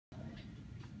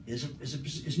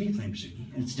is me playing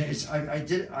bouzouki. And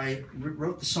I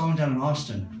wrote the song down in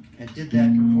Austin and did that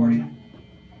recording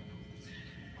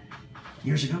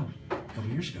years ago, a couple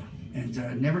years ago, and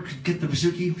never could get the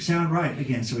bouzouki sound right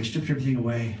again. So we stripped everything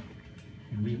away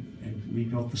and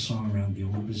rebuilt the song around the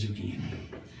old bouzouki.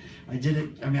 I did it.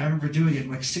 I mean, I remember doing it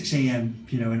like 6 a.m.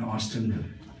 You know, in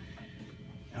Austin,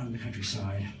 out in the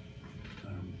countryside,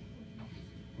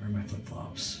 wearing my flip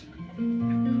flops.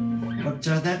 But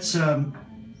that's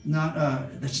not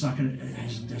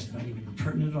even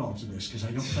pertinent at all to this, because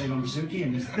I don't play it on bouzouki,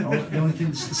 and the only thing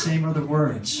that's the same are the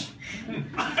words.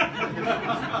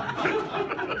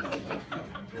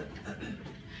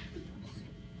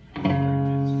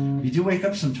 You do wake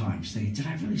up sometimes thinking, did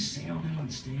I really say all that on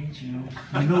stage? You know, in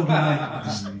the middle of the night,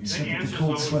 just the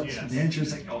cold sweats. The answer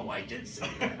is like, oh, I did say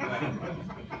that.